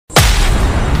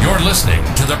You're listening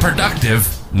to the Productive,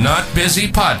 Not Busy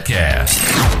podcast,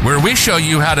 where we show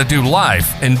you how to do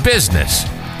life and business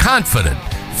confident,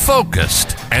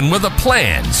 focused, and with a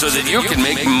plan so that you can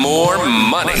make more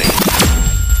money.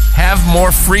 Have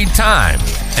more free time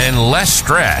and less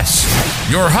stress.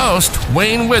 Your host,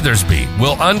 Wayne Withersby,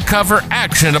 will uncover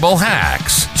actionable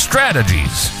hacks,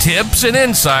 strategies, tips, and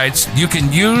insights you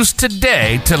can use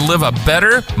today to live a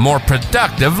better, more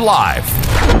productive life.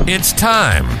 It's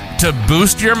time to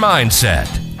boost your mindset,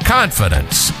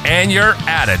 confidence, and your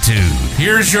attitude.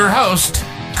 Here's your host,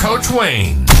 Coach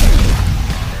Wayne.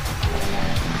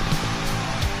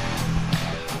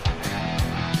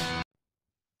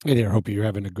 Hey there, hope you're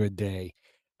having a good day.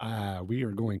 We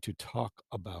are going to talk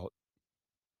about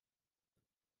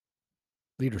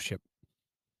leadership.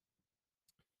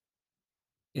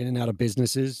 In and out of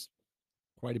businesses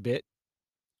quite a bit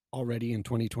already in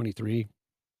 2023.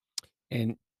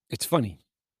 And it's funny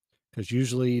because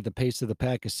usually the pace of the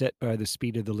pack is set by the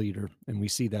speed of the leader, and we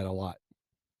see that a lot.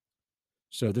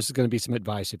 So this is going to be some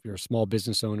advice if you're a small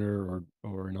business owner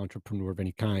or an entrepreneur of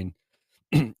any kind.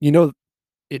 You know,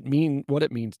 what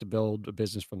it means to build a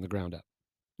business from the ground up.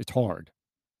 It's hard.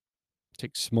 It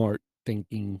takes smart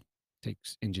thinking,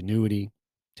 takes ingenuity,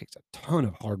 takes a ton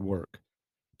of hard work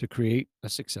to create a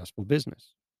successful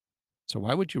business. So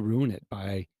why would you ruin it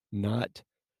by not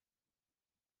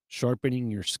sharpening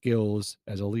your skills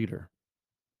as a leader?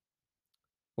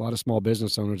 A lot of small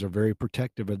business owners are very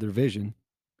protective of their vision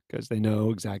because they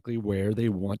know exactly where they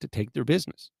want to take their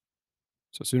business.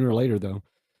 So sooner or later, though,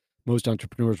 most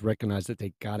entrepreneurs recognize that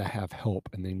they got to have help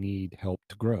and they need help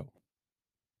to grow.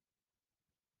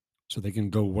 So they can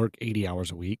go work 80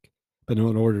 hours a week, but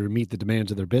in order to meet the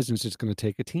demands of their business, it's going to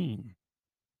take a team.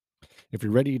 If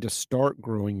you're ready to start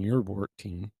growing your work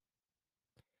team,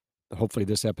 hopefully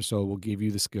this episode will give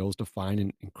you the skills to find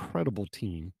an incredible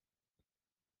team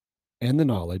and the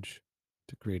knowledge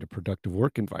to create a productive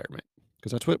work environment,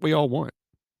 because that's what we all want.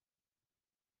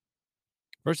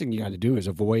 First thing you got to do is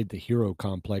avoid the hero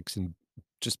complex and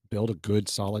just build a good,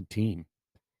 solid team.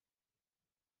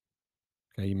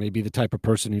 Okay, you may be the type of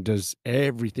person who does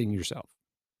everything yourself.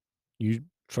 You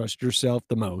trust yourself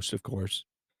the most, of course.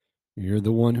 You're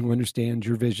the one who understands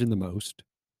your vision the most.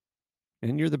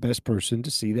 And you're the best person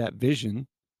to see that vision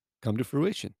come to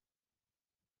fruition.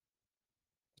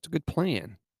 It's a good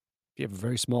plan if you have a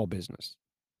very small business.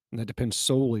 And that depends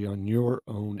solely on your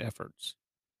own efforts.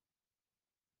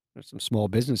 There's some small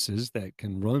businesses that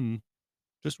can run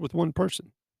just with one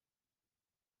person.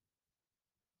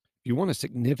 If you want to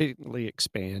significantly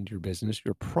expand your business,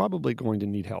 you're probably going to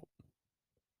need help.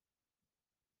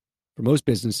 For most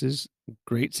businesses,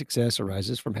 great success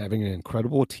arises from having an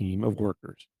incredible team of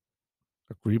workers.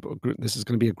 This is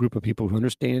going to be a group of people who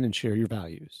understand and share your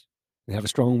values and have a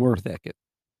strong work ethic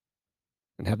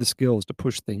and have the skills to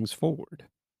push things forward.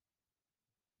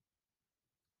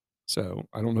 So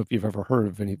I don't know if you've ever heard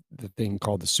of the thing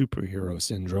called the superhero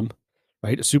syndrome,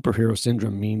 right? A superhero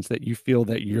syndrome means that you feel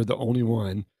that you're the only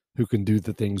one who can do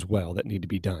the things well that need to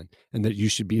be done and that you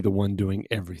should be the one doing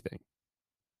everything.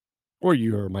 Or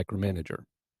you're a micromanager.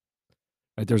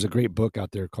 Right? There's a great book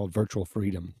out there called Virtual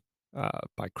Freedom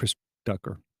by Chris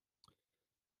Ducker.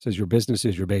 It says your business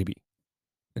is your baby.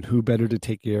 And who better to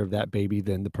take care of that baby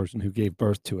than the person who gave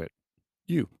birth to it?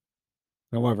 You.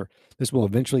 However, this will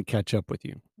eventually catch up with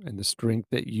you, and the strength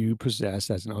that you possess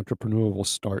as an entrepreneur will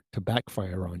start to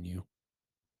backfire on you.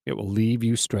 It will leave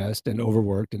you stressed and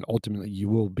overworked, and ultimately you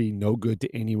will be no good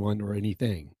to anyone or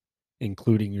anything,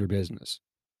 including your business.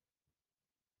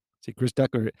 See, Chris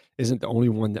Ducker isn't the only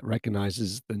one that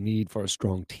recognizes the need for a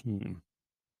strong team.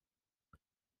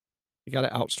 You got to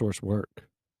outsource work.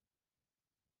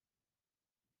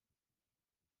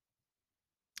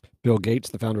 Bill Gates,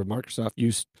 the founder of Microsoft,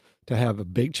 used to have a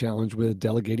big challenge with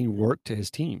delegating work to his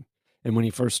team. And when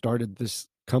he first started this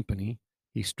company,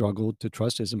 he struggled to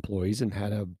trust his employees and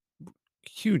had a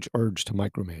huge urge to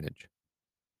micromanage.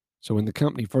 So when the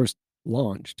company first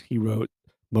launched, he wrote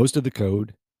most of the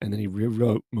code, and then he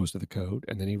rewrote most of the code,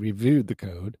 and then he reviewed the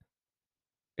code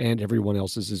and everyone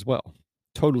else's as well.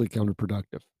 Totally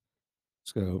counterproductive.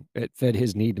 So it fed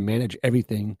his need to manage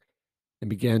everything and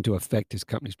began to affect his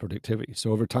company's productivity.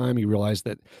 So over time, he realized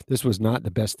that this was not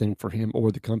the best thing for him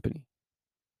or the company.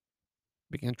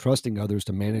 He began trusting others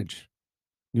to manage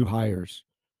new hires,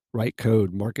 write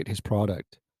code, market his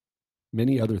product,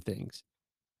 many other things.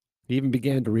 He even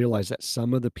began to realize that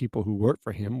some of the people who worked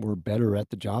for him were better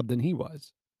at the job than he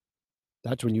was.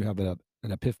 That's when you have an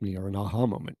epiphany or an aha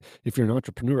moment. If you're an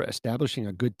entrepreneur, establishing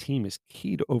a good team is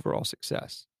key to overall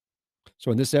success.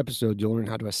 So in this episode, you'll learn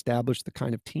how to establish the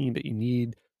kind of team that you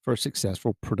need for a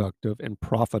successful, productive, and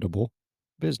profitable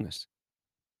business.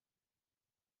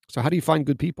 So how do you find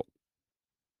good people?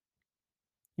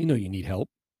 You know you need help,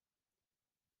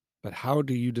 but how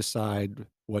do you decide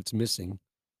what's missing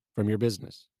from your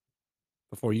business?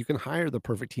 Before you can hire the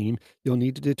perfect team, you'll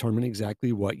need to determine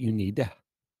exactly what you need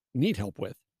help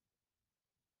with.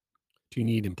 Do you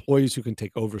need employees who can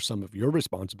take over some of your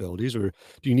responsibilities, or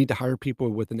do you need to hire people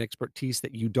with an expertise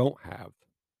that you don't have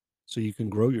so you can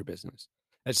grow your business?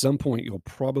 At some point, you'll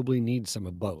probably need some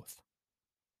of both.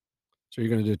 So you're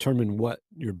going to determine what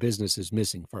your business is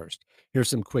missing first. Here's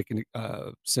some quick and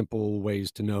simple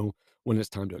ways to know when it's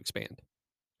time to expand.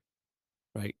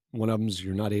 Right. One of them is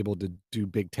you're not able to do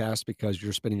big tasks because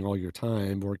you're spending all your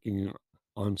time working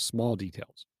on small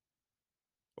details,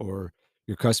 or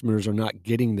your customers are not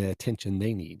getting the attention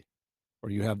they need,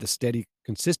 or you have the steady,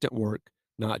 consistent work,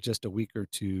 not just a week or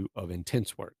two of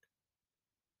intense work,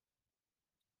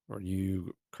 or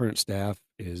you current staff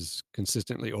is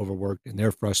consistently overworked and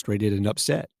they're frustrated and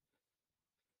upset.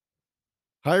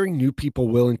 Hiring new people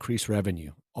will increase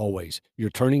revenue, always. You're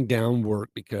turning down work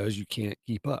because you can't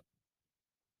keep up.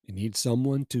 You need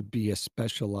someone to be a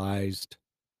specialized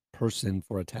person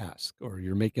for a task, or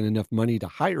you're making enough money to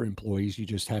hire employees, you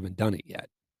just haven't done it yet.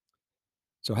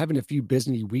 So having a few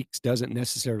busy weeks doesn't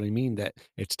necessarily mean that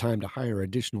it's time to hire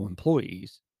additional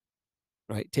employees,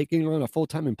 right? Taking on a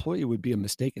full-time employee would be a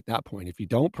mistake at that point if you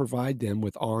don't provide them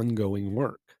with ongoing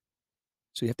work.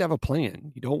 So you have to have a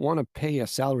plan. You don't want to pay a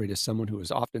salary to someone who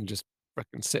is often just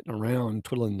freaking sitting around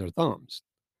twiddling their thumbs.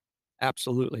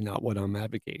 Absolutely not what I'm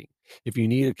advocating. If you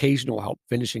need occasional help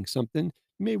finishing something,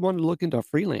 you may want to look into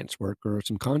freelance work or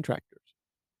some contractors.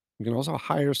 You can also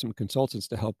hire some consultants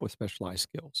to help with specialized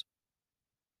skills.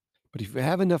 But if you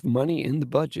have enough money in the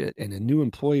budget and a new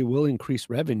employee will increase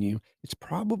revenue, it's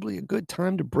probably a good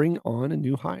time to bring on a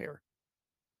new hire.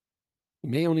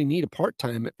 You may only need a part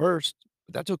time at first,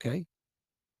 but that's okay.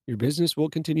 Your business will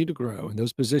continue to grow and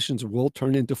those positions will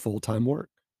turn into full time work.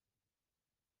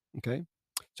 Okay.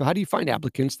 So, how do you find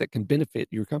applicants that can benefit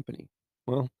your company?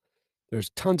 Well, there's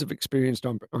tons of experienced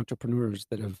entrepreneurs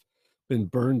that have been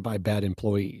burned by bad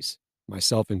employees,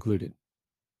 myself included.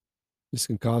 This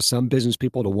can cause some business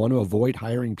people to want to avoid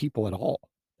hiring people at all.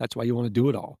 That's why you want to do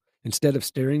it all. Instead of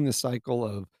staring the cycle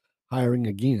of hiring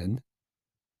again,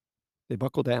 they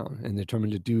buckle down and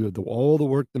determine to do all the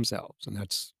work themselves. And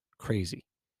that's crazy.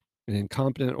 An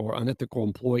incompetent or unethical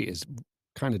employee is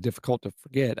kind of difficult to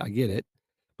forget. I get it,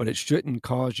 but it shouldn't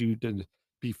cause you to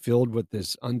be filled with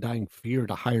this undying fear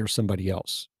to hire somebody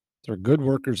else. There are good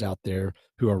workers out there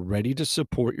who are ready to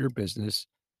support your business.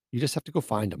 You just have to go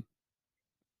find them.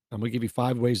 I'm going to give you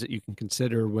 5 ways that you can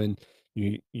consider when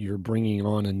you're bringing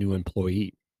on a new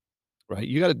employee, right?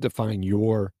 You got to define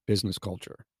your business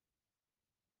culture.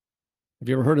 Have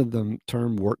you ever heard of the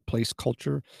term workplace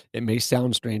culture? It may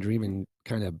sound strange or even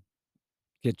kind of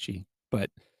kitschy, but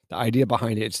the idea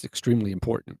behind it is extremely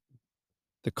important.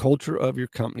 The culture of your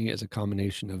company is a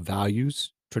combination of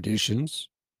values, traditions,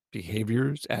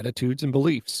 behaviors, attitudes, and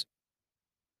beliefs.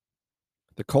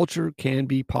 The culture can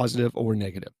be positive or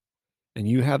negative, and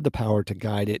you have the power to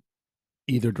guide it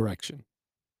either direction.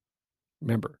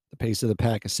 Remember, the pace of the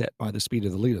pack is set by the speed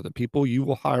of the leader. The people you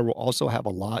will hire will also have a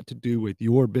lot to do with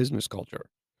your business culture.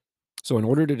 So, in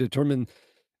order to determine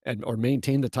or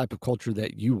maintain the type of culture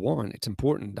that you want, it's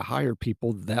important to hire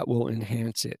people that will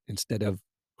enhance it instead of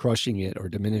crushing it or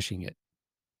diminishing it.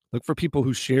 Look for people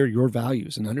who share your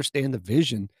values and understand the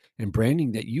vision and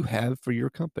branding that you have for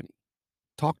your company.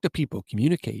 Talk to people,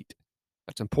 communicate.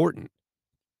 That's important.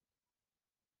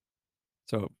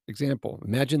 So, example,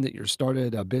 imagine that you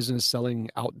started a business selling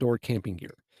outdoor camping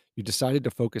gear. You decided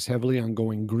to focus heavily on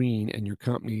going green and your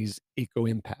company's eco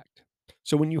impact.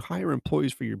 So, when you hire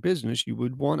employees for your business, you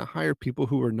would want to hire people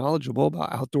who are knowledgeable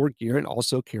about outdoor gear and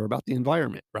also care about the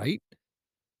environment, right?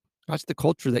 That's the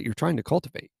culture that you're trying to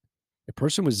cultivate. A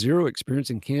person with zero experience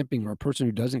in camping or a person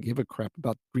who doesn't give a crap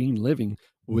about green living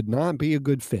would not be a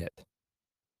good fit.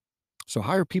 So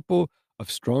hire people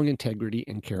of strong integrity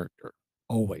and character,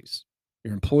 always.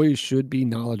 Your employees should be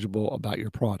knowledgeable about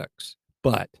your products,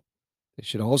 but they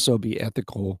should also be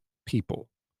ethical people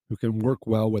who can work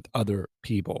well with other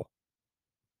people.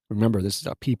 Remember, this is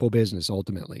a people business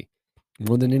ultimately.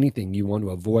 More than anything, you want to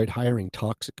avoid hiring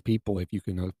toxic people if you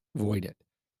can avoid it.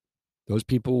 Those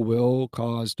people will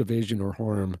cause division or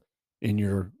harm in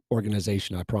your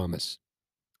organization, I promise.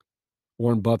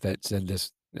 Warren Buffett said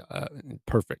this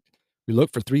perfect. We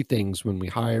look for 3 things when we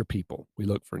hire people. We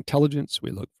look for intelligence,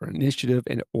 we look for initiative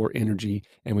or energy,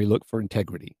 and we look for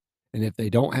integrity. And if they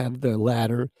don't have the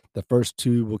latter, the first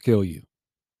 2 will kill you.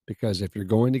 Because if you're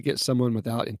going to get someone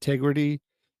without integrity,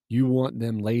 you want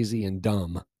them lazy and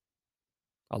dumb.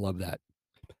 I love that.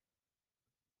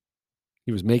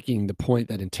 He was making the point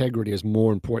that integrity is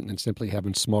more important than simply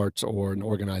having smarts or an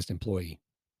organized employee.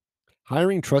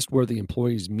 Hiring trustworthy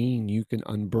employees mean you can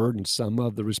unburden some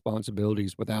of the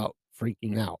responsibilities without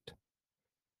freaking out.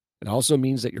 It also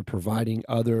means that you're providing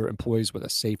other employees with a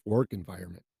safe work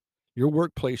environment. Your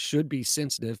workplace should be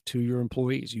sensitive to your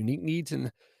employees' unique needs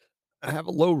and have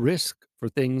a low risk for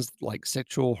things like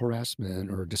sexual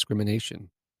harassment or discrimination.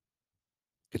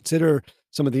 Consider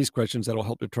some of these questions that'll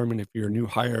help determine if your new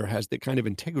hire has the kind of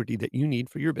integrity that you need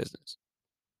for your business.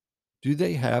 Do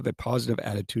they have a positive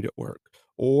attitude at work,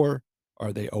 or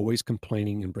are they always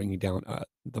complaining and bringing down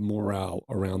the morale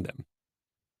around them?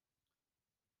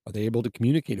 Are they able to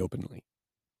communicate openly?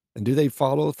 And do they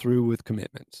follow through with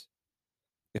commitments?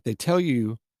 If they tell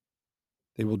you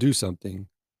they will do something,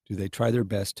 do they try their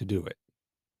best to do it?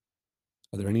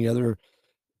 Are there any other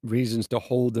reasons to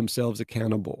hold themselves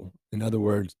accountable? In other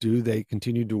words, do they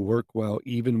continue to work well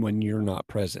even when you're not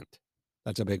present?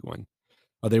 That's a big one.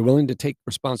 Are they willing to take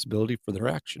responsibility for their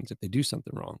actions if they do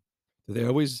something wrong? Do they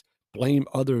always blame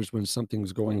others when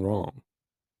something's going wrong?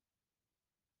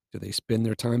 Do they spend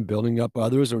their time building up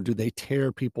others, or do they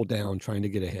tear people down trying to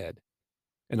get ahead?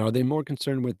 And are they more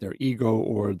concerned with their ego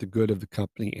or the good of the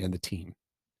company and the team?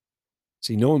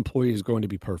 See, no employee is going to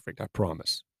be perfect, I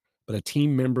promise. But a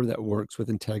team member that works with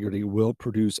integrity will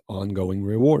produce ongoing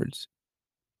rewards.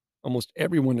 Almost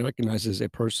everyone recognizes a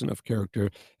person of character,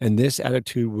 and this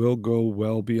attitude will go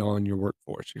well beyond your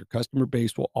workforce. Your customer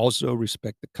base will also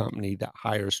respect the company that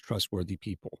hires trustworthy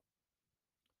people.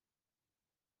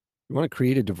 You want to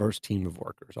create a diverse team of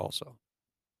workers also.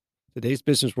 Today's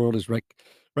business world is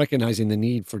recognizing the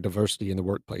need for diversity in the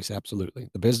workplace. Absolutely.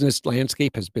 The business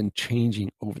landscape has been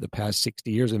changing over the past 60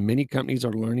 years, and many companies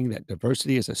are learning that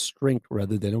diversity is a strength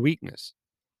rather than a weakness.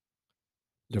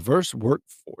 Diverse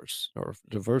workforce or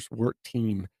diverse work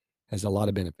team has a lot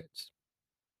of benefits.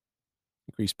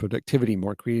 Increased productivity,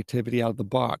 more creativity out of the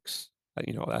box,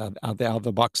 out of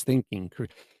the box thinking,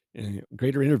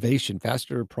 greater innovation,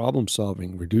 faster problem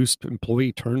solving, reduced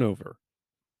employee turnover,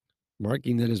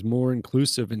 marketing that is more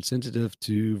inclusive and sensitive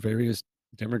to various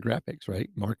demographics, right?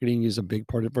 Marketing is a big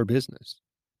part of our business.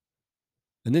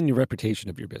 And then your reputation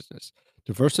of your business.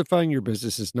 Diversifying your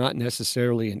business is not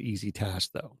necessarily an easy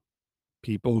task, though.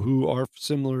 People who are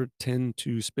similar tend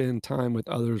to spend time with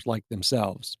others like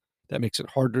themselves. That makes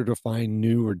it harder to find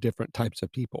new or different types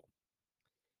of people.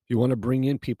 If you want to bring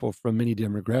in people from many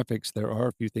demographics, there are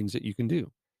a few things that you can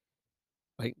do.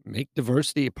 Like make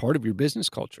diversity a part of your business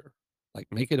culture. Like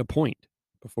make it a point.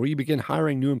 Before you begin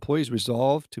hiring new employees,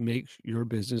 resolve to make your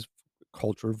business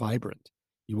culture vibrant.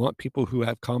 You want people who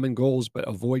have common goals, but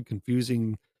avoid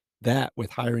confusing that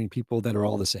with hiring people that are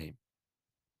all the same.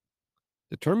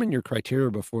 Determine your criteria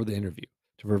before the interview.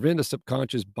 To prevent a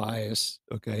subconscious bias,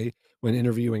 okay, when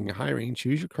interviewing and hiring,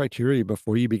 choose your criteria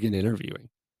before you begin interviewing.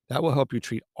 That will help you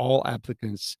treat all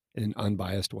applicants in an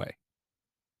unbiased way.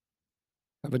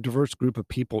 Have a diverse group of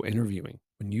people interviewing.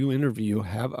 When you interview,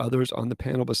 have others on the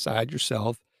panel beside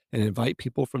yourself and invite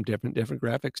people from different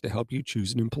demographics to help you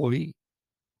choose an employee.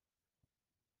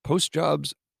 Post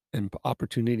jobs and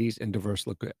opportunities in diverse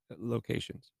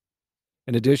locations.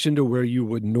 In addition to where you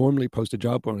would normally post a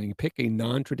job opening, pick a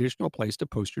non-traditional place to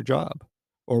post your job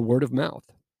or word of mouth.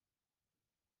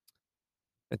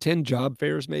 Attend job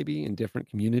fairs maybe in different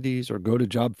communities, or go to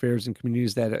job fairs in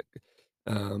communities that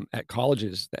at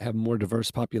colleges that have more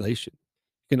diverse population.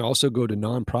 You can also go to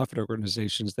nonprofit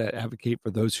organizations that advocate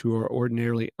for those who are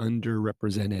ordinarily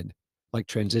underrepresented, like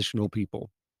transitional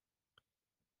people.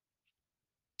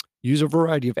 Use a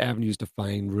variety of avenues to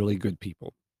find really good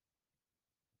people.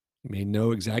 You may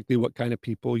know exactly what kind of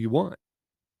people you want,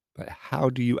 but how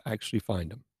do you actually find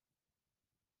them?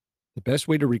 The best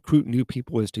way to recruit new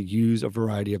people is to use a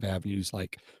variety of avenues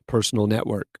like personal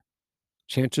network.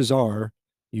 Chances are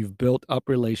you've built up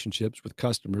relationships with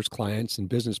customers, clients, and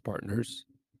business partners.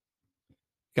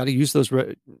 You got to use those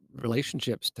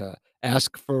relationships to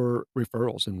ask for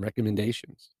referrals and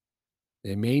recommendations.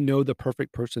 They may know the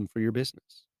perfect person for your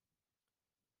business.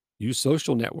 Use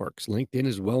social networks. LinkedIn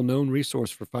is a well-known resource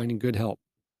for finding good help,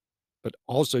 but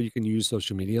also you can use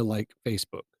social media like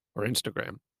Facebook or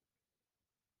Instagram.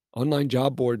 Online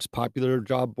job boards, popular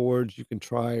job boards you can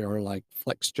try are like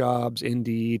FlexJobs,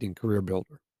 Indeed, and Career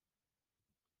Builder.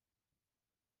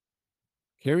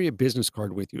 Carry a business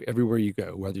card with you everywhere you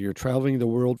go, whether you're traveling the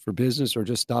world for business or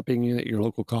just stopping in at your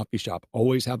local coffee shop.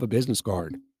 Always have a business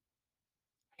card.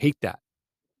 Hate that.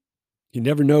 You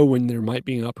never know when there might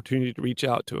be an opportunity to reach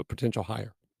out to a potential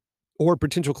hire or a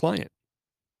potential client.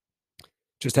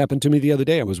 Just happened to me the other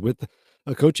day. I was with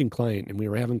a coaching client and we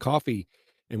were having coffee,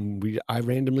 and I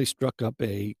randomly struck up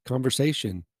a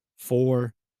conversation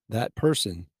for that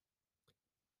person,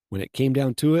 when it came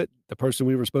down to it, the person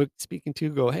we were speaking to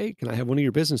go, hey, can I have one of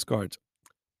your business cards?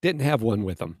 Didn't have one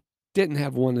with them. Didn't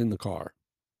have one in the car.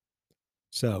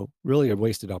 So really a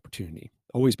wasted opportunity.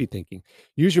 Always be thinking.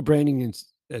 Use your branding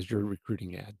as your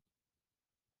recruiting ad.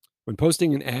 When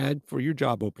posting an ad for your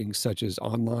job openings, such as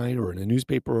online or in a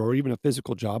newspaper or even a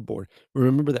physical job board,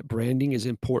 remember that branding is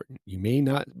important. You may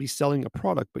not be selling a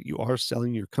product, but you are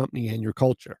selling your company and your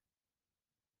culture.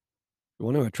 You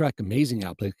want to attract amazing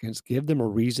applicants, give them a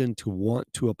reason to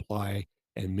want to apply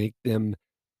and make them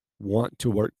want to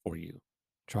work for you.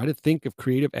 Try to think of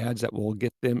creative ads that will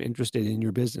get them interested in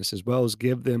your business, as well as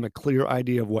give them a clear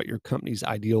idea of what your company's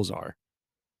ideals are.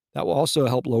 That will also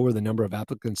help lower the number of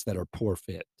applicants that are poor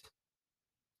fit.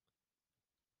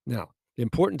 Now, the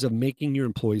importance of making your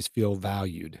employees feel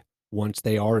valued once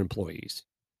they are employees.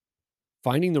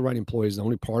 Finding the right employee is the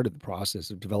only part of the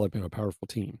process of developing a powerful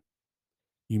team.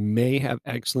 You may have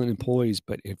excellent employees,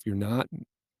 but if you're not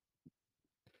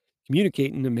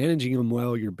communicating and managing them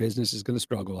well, your business is going to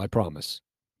struggle, I promise.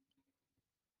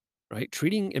 Right?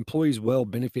 Treating employees well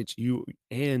benefits you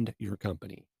and your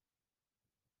company.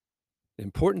 The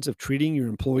importance of treating your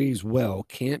employees well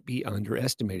can't be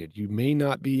underestimated. You may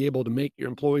not be able to make your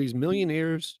employees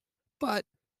millionaires, but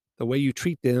the way you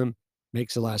treat them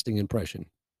makes a lasting impression.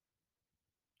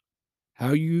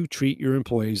 How you treat your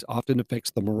employees often affects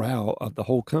the morale of the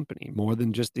whole company more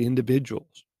than just the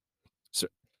individuals. So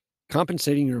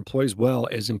compensating your employees well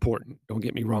is important, don't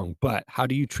get me wrong, but how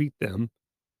do you treat them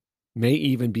may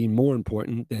even be more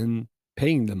important than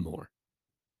paying them more.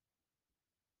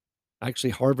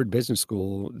 Actually, Harvard Business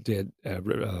School did a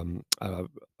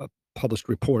published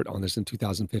report on this in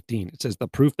 2015. It says the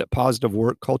proof that positive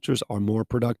work cultures are more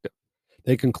productive.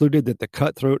 They concluded that the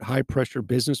cutthroat, high-pressure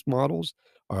business models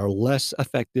are less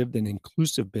effective than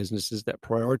inclusive businesses that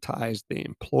prioritize the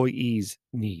employees'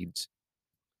 needs.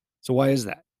 So why is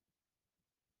that?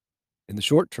 In the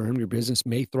short term, your business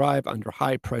may thrive under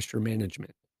high-pressure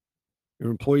management. Your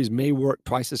employees may work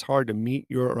twice as hard to meet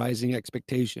your rising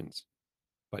expectations.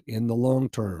 But in the long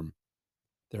term,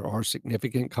 there are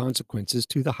significant consequences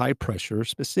to the high pressure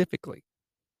specifically.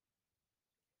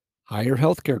 Higher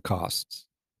healthcare costs,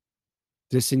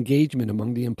 disengagement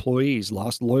among the employees,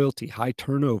 lost loyalty, high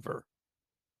turnover.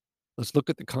 Let's look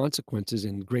at the consequences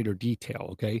in greater detail,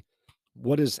 okay?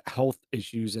 What is health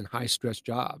issues in high stress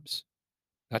jobs?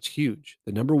 That's huge.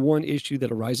 The number one issue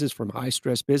that arises from high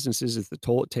stress businesses is the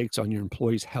toll it takes on your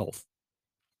employees' health.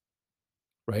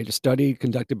 Right? A study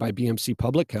conducted by BMC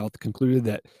Public Health concluded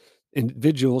that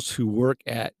individuals who work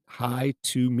at high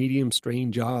to medium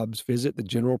strain jobs visit the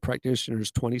general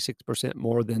practitioners 26%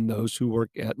 more than those who work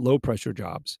at low pressure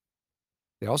jobs.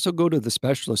 They also go to the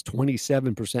specialist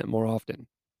 27% more often.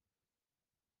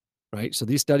 Right? So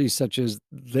these studies such as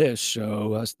this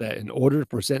show us that in order to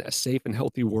present a safe and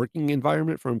healthy working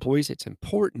environment for employees, it's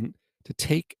important to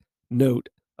take note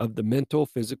of the mental,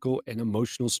 physical, and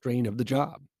emotional strain of the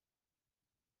job.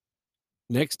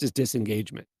 Next is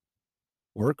disengagement.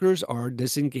 Workers are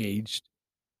disengaged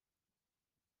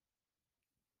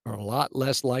are a lot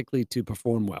less likely to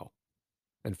perform well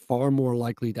and far more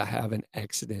likely to have an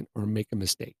accident or make a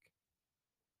mistake.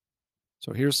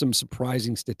 So here's some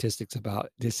surprising statistics about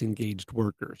disengaged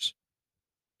workers.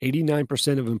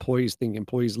 89% of employees think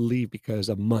employees leave because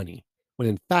of money, when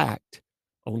in fact,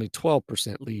 only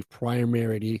 12% leave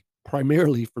primarily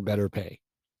for better pay.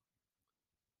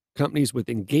 Companies with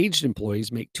engaged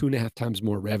employees make 2.5 times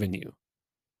more revenue.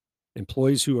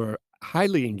 Employees who are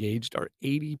highly engaged are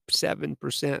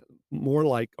 87%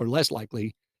 more less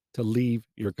likely to leave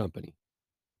your company.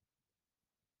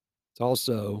 It's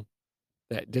also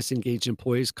that disengaged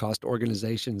employees cost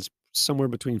organizations somewhere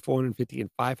between $450 and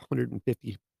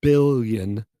 $550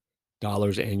 billion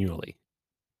annually.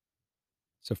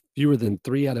 So fewer than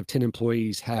 3 out of 10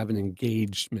 employees have an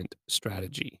engagement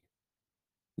strategy.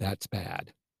 That's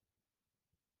bad.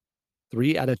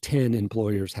 3 out of 10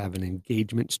 employers have an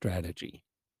engagement strategy.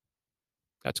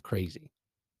 That's crazy.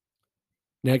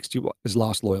 Next is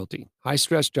lost loyalty. High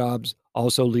stress jobs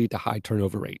also lead to high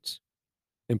turnover rates.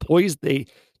 Employees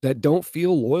that don't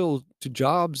feel loyal to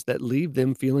jobs that leave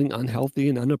them feeling unhealthy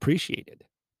and unappreciated.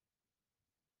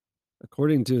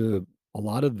 According to a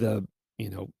lot of the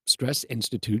stress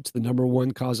institutes, the number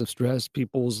one cause of stress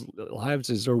people's lives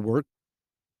is their work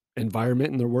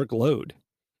environment and their workload.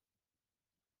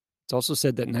 It's also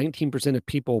said that 19% of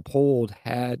people polled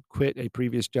had quit a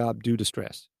previous job due to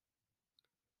stress.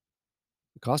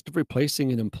 The cost of replacing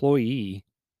an employee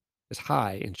is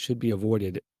high and should be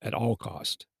avoided at all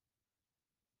costs.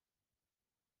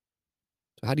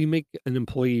 So how do you make an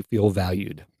employee feel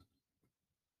valued?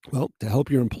 Well, to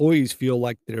help your employees feel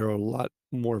like they're a lot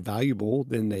more valuable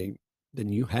than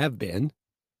you have been,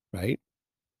 right?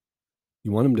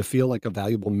 You want them to feel like a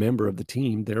valuable member of the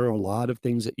team. There are a lot of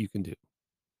things that you can do.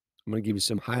 I'm going to give you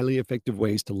some highly effective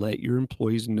ways to let your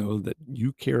employees know that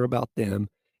you care about them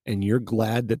and you're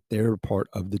glad that they're a part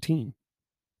of the team.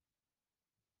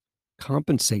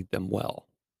 Compensate them well.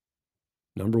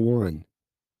 Number one,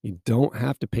 you don't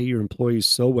have to pay your employees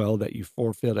so well that you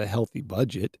forfeit a healthy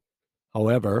budget.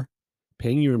 However,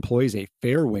 paying your employees a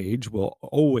fair wage will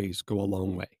always go a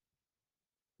long way.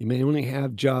 You may only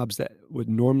have jobs that would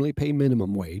normally pay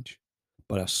minimum wage,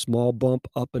 but a small bump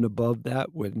up and above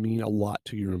that would mean a lot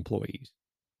to your employees.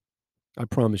 I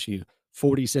promise you,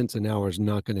 40 cents an hour is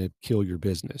not going to kill your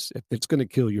business. If it's going to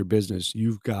kill your business,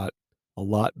 you've got a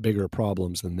lot bigger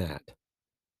problems than that.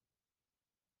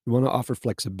 You want to offer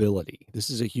flexibility. This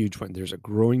is a huge one. There's a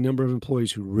growing number of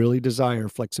employees who really desire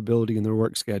flexibility in their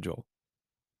work schedule.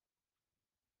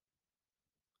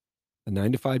 A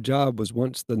 9 to 5 job was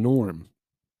once the norm.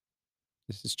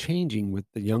 This is changing with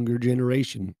the younger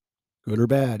generation. Good or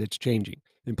bad, it's changing.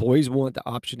 Employees want the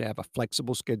option to have a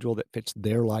flexible schedule that fits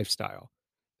their lifestyle.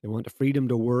 They want the freedom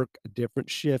to work a different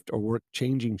shift or work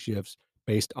changing shifts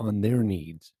based on their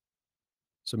needs.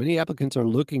 So many applicants are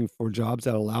looking for jobs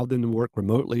that allow them to work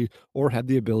remotely or have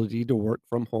the ability to work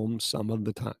from home some of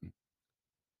the time.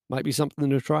 Might be something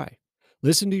to try.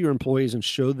 Listen to your employees and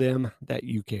show them that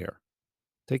you care.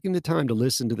 Taking the time to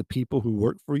listen to the people who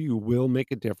work for you will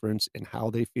make a difference in how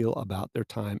they feel about their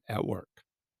time at work.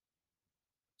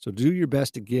 So do your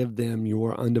best to give them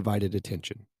your undivided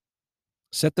attention.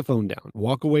 Set the phone down,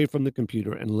 walk away from the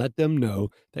computer, and let them know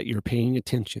that you're paying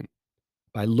attention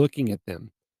by looking at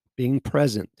them, being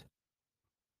present.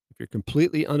 If you're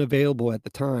completely unavailable at the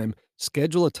time,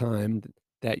 schedule a time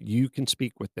that you can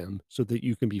speak with them so that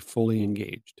you can be fully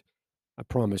engaged. I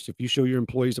promise, if you show your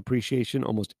employees appreciation,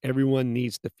 almost everyone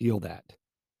needs to feel that.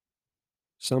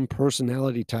 Some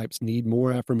personality types need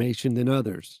more affirmation than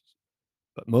others,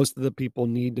 but most of the people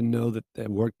need to know that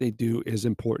the work they do is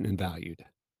important and valued.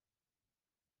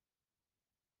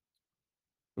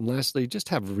 And lastly, just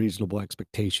have reasonable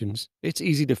expectations. It's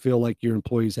easy to feel like your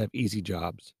employees have easy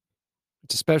jobs.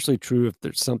 It's especially true if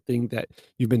there's something that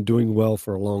you've been doing well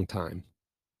for a long time.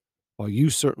 While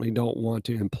you certainly don't want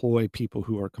to employ people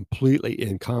who are completely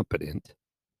incompetent,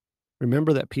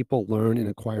 remember that people learn and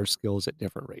acquire skills at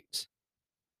different rates.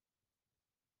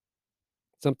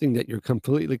 Something that you're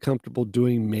completely comfortable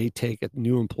doing may take a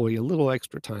new employee a little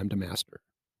extra time to master.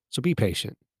 So be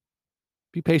patient.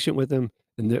 Be patient with them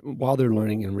while they're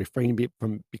learning and refrain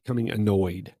from becoming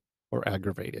annoyed or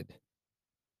aggravated.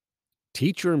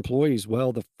 Teach your employees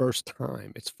well the first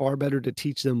time. It's far better to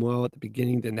teach them well at the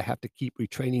beginning than to have to keep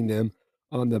retraining them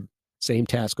on the same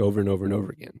task over and over and over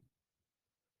again.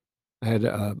 I had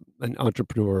an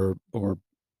entrepreneur or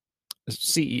a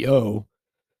CEO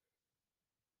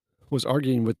was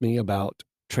arguing with me about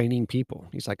training people.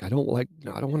 He's like, I don't want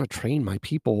to train my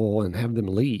people and have them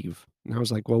leave. And I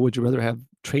was like, well, would you rather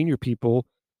train your people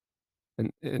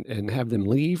and have them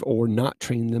leave or not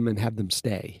train them and have them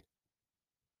stay?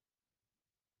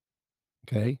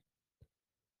 Okay.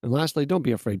 And lastly, don't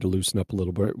be afraid to loosen up a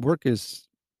little bit. Work is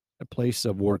a place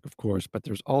of work, of course, but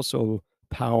there's also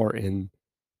power in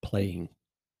playing.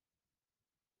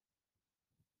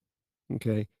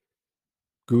 Okay.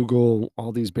 Google,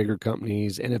 all these bigger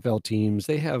companies, NFL teams,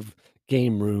 they have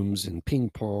game rooms and ping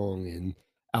pong and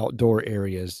outdoor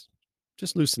areas.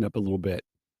 Just loosen up a little bit.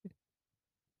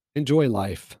 Enjoy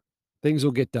life. Things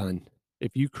will get done.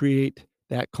 If you create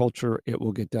that culture, it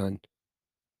will get done.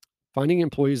 Finding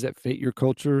employees that fit your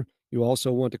culture, you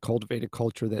also want to cultivate a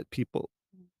culture that people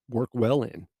work well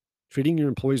in. Treating your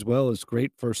employees well is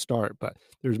great first start, but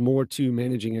there's more to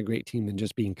managing a great team than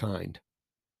just being kind.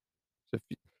 So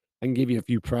I can give you a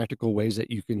few practical ways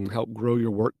that you can help grow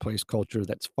your workplace culture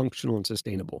that's functional and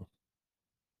sustainable.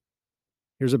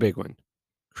 Here's a big one.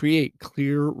 Create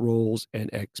clear roles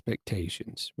and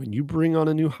expectations. When you bring on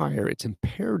a new hire, it's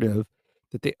imperative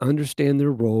that they understand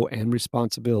their role and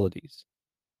responsibilities.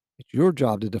 It's your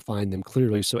job to define them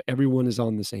clearly so everyone is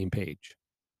on the same page.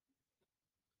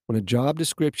 When a job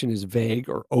description is vague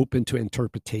or open to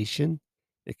interpretation,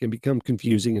 it can become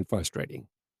confusing and frustrating.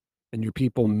 And your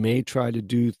people may try to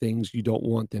do things you don't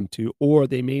want them to, or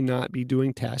they may not be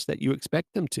doing tasks that you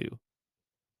expect them to.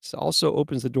 This also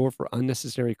opens the door for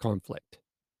unnecessary conflict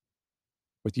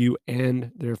with you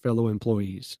and their fellow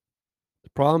employees. The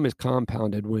problem is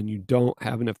compounded when you don't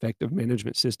have an effective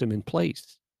management system in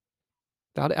place.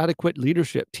 Without adequate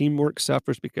leadership, teamwork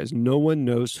suffers because no one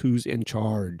knows who's in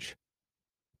charge.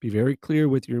 Be very clear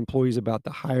with your employees about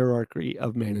the hierarchy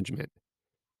of management.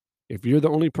 If you're the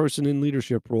only person in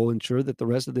leadership role, ensure that the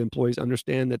rest of the employees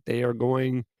understand that they are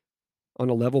going on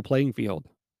a level playing field.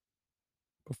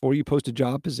 Before you post a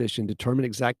job position, determine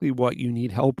exactly what you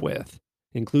need help with.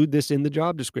 Include this in the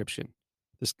job description.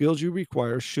 The skills you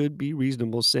require should be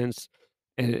reasonable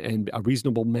and a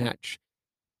reasonable match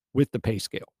with the pay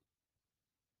scale.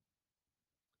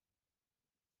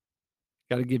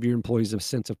 Got to give your employees a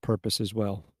sense of purpose as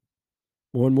well.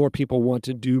 More and more people want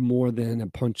to do more than a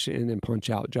punch in and punch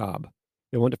out job.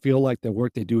 They want to feel like the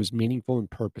work they do is meaningful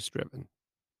and purpose driven.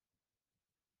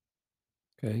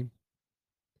 Okay.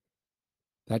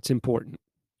 That's important.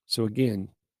 So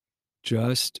again,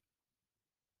 just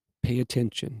pay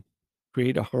attention.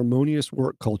 Create a harmonious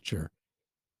work culture.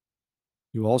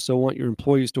 You also want your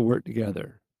employees to work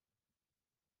together.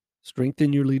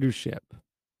 Strengthen your leadership.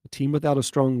 A team without a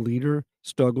strong leader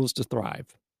struggles to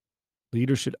thrive.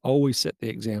 Leaders should always set the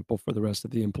example for the rest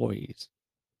of the employees.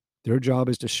 Their job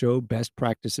is to show best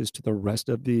practices to the rest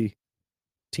of the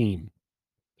team.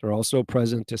 They're also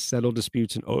present to settle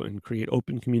disputes and create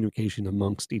open communication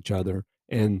amongst each other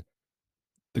and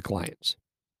the clients.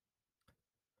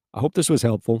 I hope this was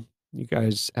helpful. You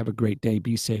guys have a great day.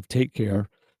 Be safe. Take care.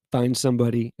 Find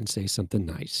somebody and say something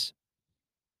nice.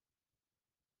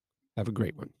 Have a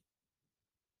great one.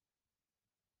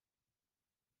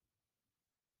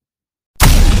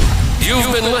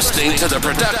 You've been listening to the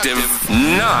Productive,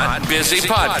 Not Busy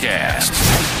podcast.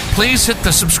 Please hit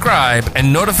the subscribe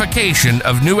and notification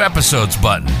of new episodes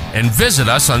button and visit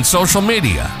us on social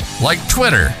media like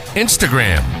Twitter,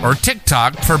 Instagram, or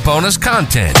TikTok for bonus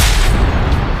content.